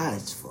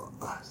provides for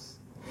us.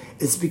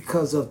 It's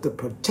because of the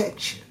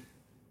protection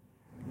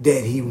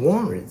that he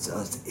warrants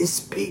us. It's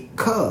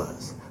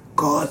because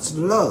God's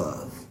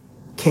love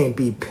can't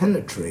be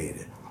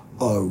penetrated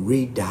or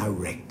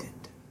redirected.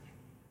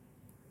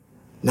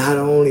 Not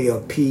only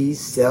appease,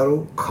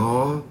 settle,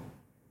 calm,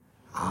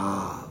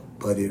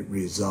 but it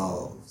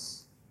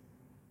resolves.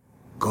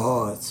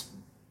 God's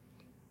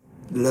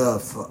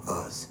love for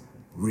us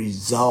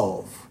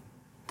resolve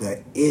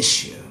the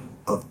issue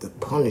of the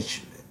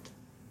punishment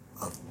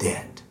of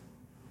death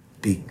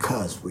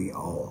because we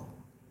all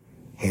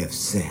have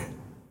sinned.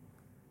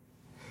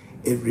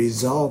 It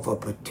resolves a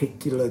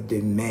particular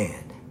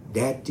demand.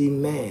 That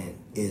demand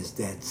is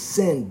that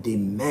sin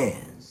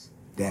demands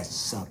that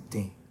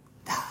something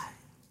die.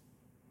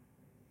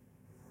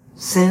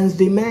 Sin's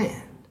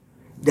demand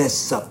that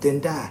something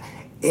die.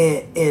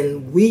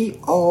 And we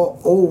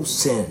all owe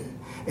sin.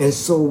 And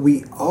so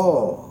we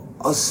all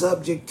are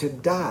subject to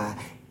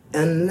die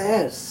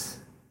unless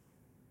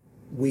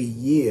we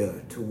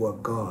yield to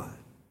what God,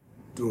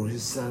 through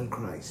his Son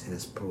Christ,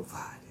 has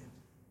provided.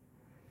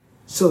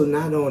 So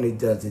not only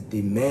does it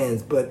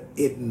demand, but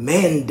it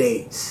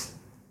mandates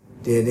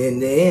that in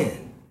the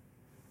end,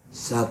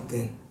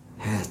 something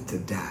has to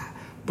die.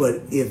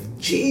 But if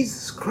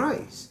Jesus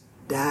Christ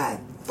died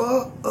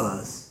for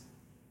us,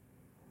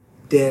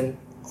 then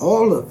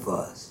all of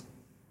us,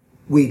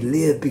 we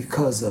live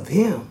because of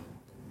him.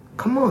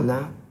 Come on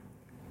now.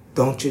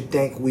 Don't you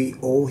think we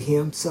owe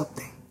him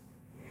something?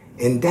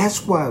 And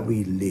that's why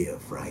we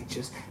live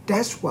righteous.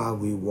 That's why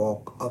we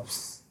walk up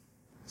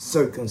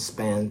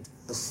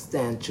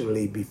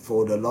circumstantially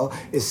before the law.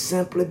 It's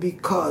simply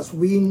because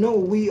we know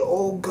we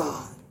owe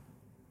God.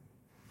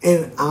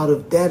 And out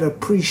of that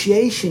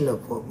appreciation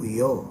of what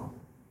we owe,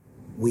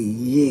 we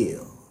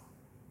yield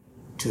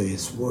to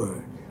his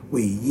word.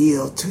 We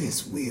yield to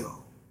his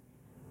will.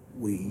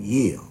 We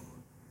yield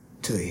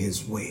to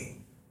his way.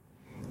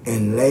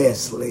 And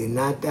lastly,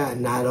 not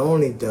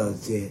only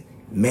does it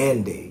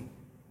mandate,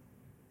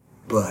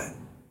 but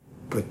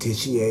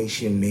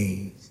propitiation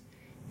means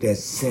that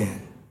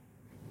sin,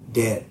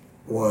 that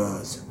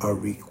was a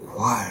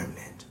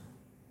requirement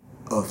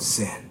of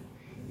sin.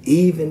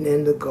 Even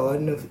in the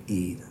Garden of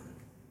Eden,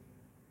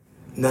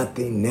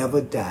 nothing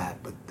never died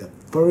but the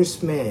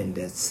first man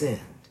that sinned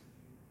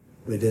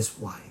with his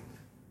wife.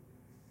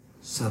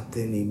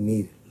 Something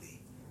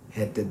immediately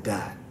had to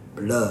die.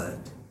 Blood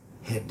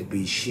had to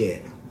be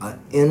shed. An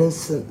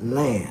innocent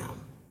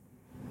lamb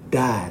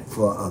died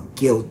for a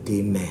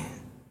guilty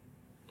man.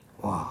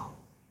 Wow.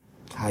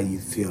 How you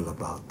feel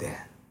about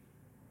that?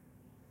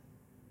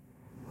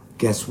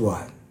 Guess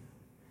what?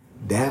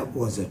 That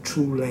was a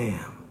true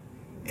lamb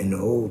in the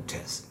Old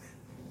Testament,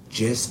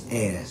 just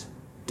as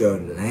the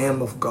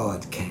Lamb of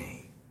God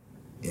came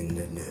in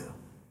the New.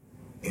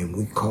 And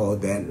we call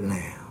that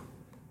lamb,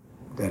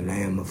 the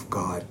Lamb of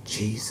God,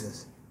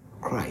 Jesus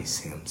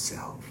Christ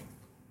himself.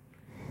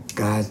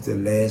 Guys, the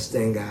last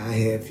thing I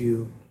have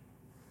you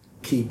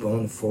keep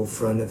on the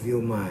forefront of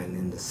your mind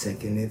in the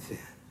second event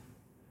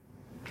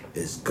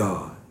is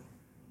God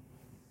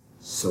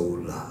so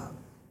loved.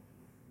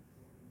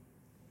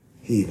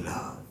 He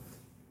loved.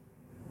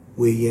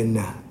 Will you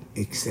not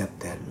accept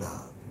that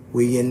love?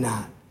 Will you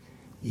not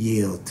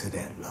yield to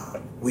that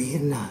love? Will you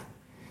not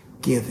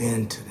give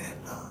in to that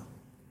love?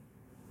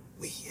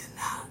 Will you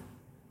not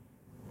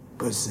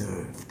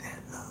preserve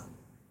that love?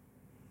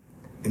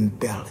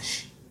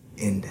 Embellish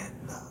in that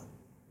love.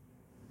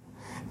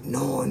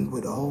 Knowing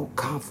with all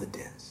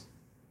confidence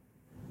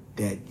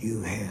that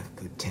you have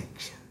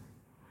protection.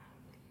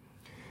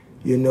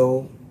 You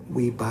know,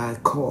 we buy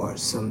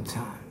cars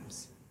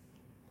sometimes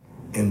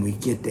and we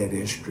get that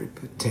extra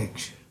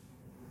protection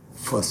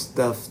for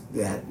stuff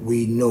that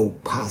we know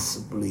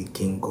possibly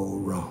can go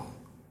wrong.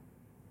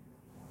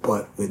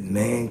 But with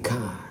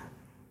mankind,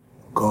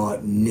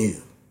 God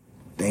knew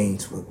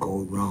things would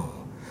go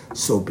wrong.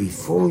 So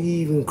before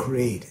he even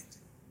created,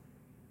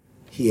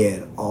 he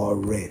had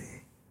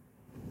already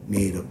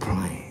made a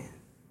plan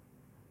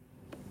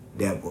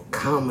that would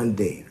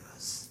accommodate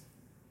us,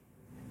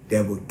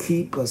 that would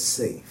keep us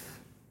safe,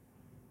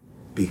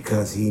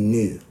 because he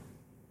knew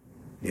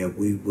that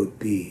we would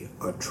be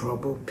a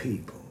troubled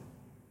people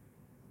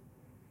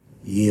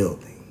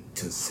yielding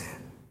to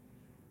sin.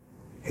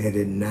 Had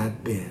it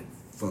not been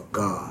for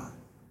God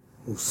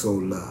who so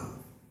loved,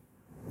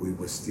 we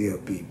would still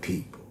be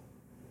people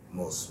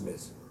most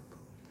miserable.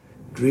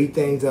 3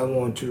 things I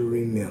want you to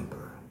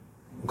remember.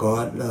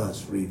 God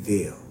loves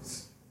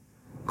reveals.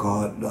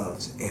 God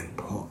loves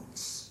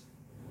imparts.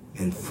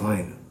 And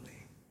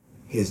finally,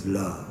 his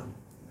love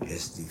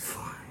is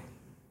defined.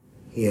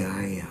 Here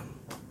I am.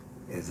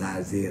 As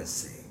Isaiah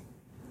said,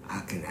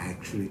 I can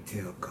actually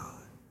tell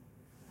God,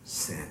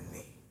 send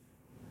me.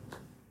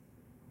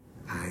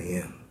 I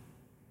am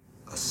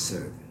a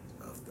servant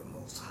of the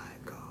Most High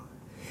God.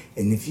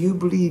 And if you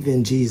believe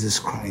in Jesus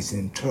Christ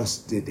and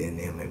trusted in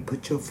him and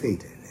put your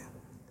faith in him,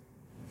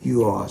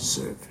 you are a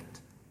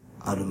servant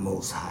of the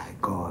Most High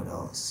God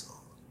also.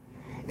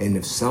 And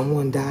if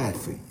someone died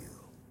for you,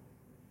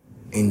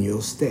 in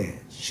your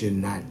stead, should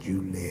not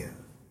you live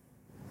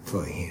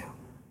for him?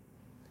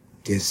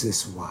 This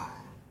is why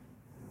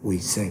we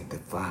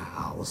sanctify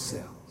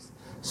ourselves,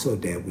 so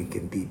that we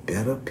can be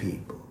better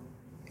people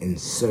and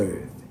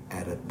serve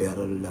at a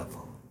better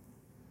level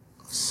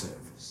of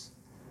service.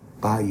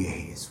 Bow your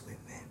heads with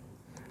me.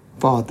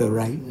 Father,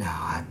 right now,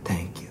 I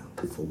thank you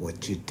for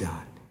what you've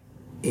done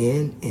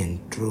in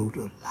and through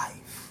the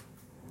life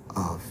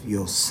of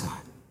your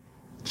Son,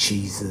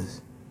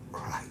 Jesus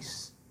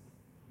Christ.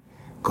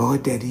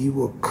 God, that he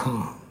will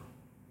come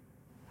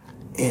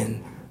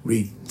and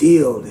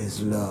reveal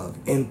his love,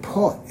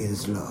 impart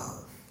his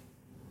love,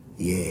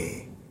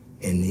 yeah,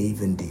 and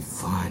even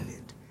define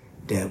it,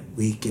 that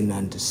we can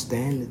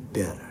understand it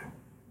better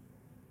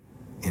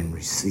and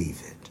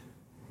receive it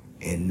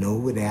and know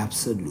with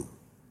absolute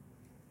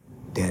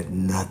that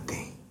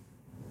nothing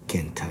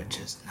can touch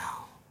us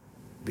now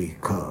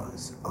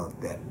because of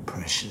that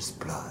precious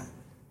blood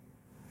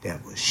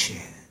that was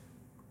shed.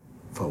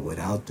 For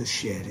without the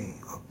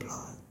shedding of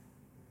blood,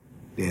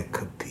 there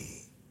could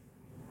be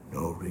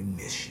no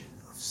remission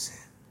of sin.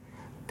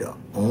 The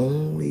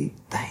only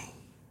thing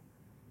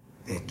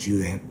that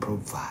you have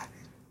provided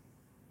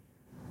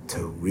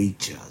to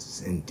reach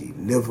us and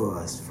deliver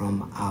us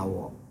from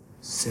our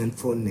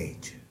sinful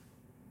nature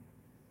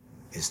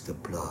is the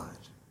blood,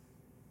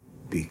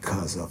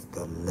 because of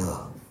the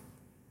love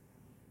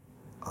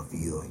of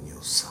you and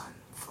your Son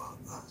for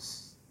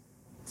us.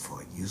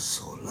 For you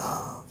so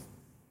loved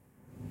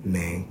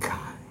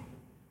mankind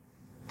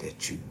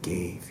that you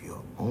gave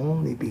your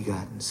only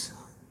begotten Son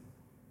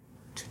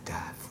to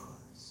die for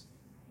us.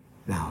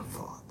 Now,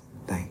 Father,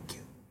 thank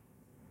you.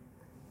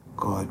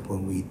 God,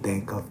 when we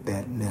think of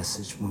that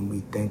message, when we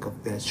think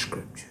of that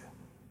scripture,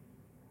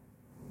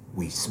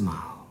 we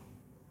smile,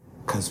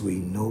 because we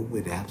know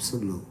with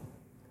absolute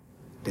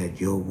that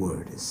your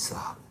word is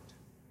solid.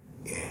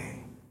 Yeah,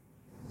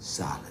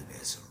 solid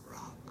as a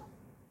rock.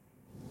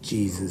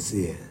 Jesus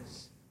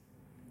is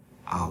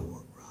our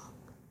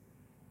rock.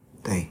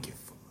 Thank you,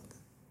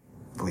 Father,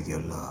 for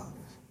your love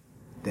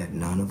that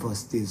none of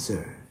us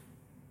deserve,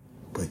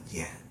 but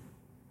yet,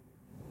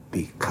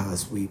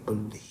 because we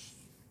believe,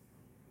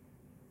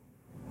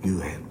 you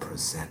have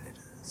presented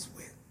us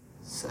with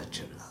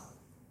such a love.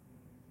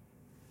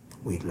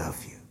 We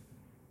love you.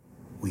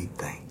 We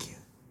thank you.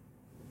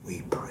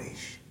 We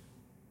praise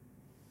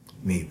you.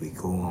 May we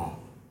go on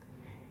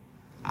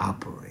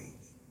operating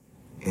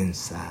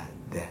inside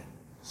that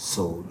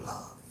soul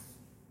love.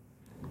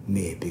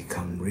 May it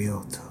become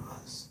real to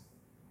us.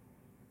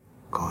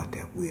 God,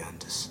 that we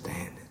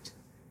understand it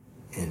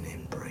and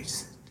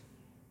embrace it,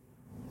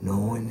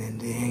 knowing in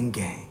the end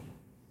game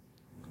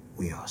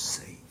we are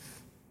safe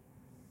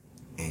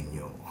in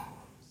your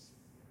arms.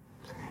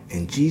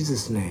 In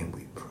Jesus' name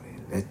we pray.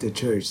 Let the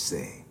church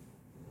say,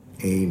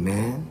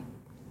 amen,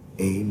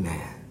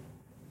 amen,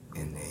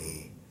 and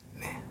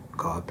amen.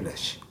 God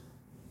bless you.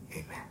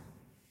 Amen.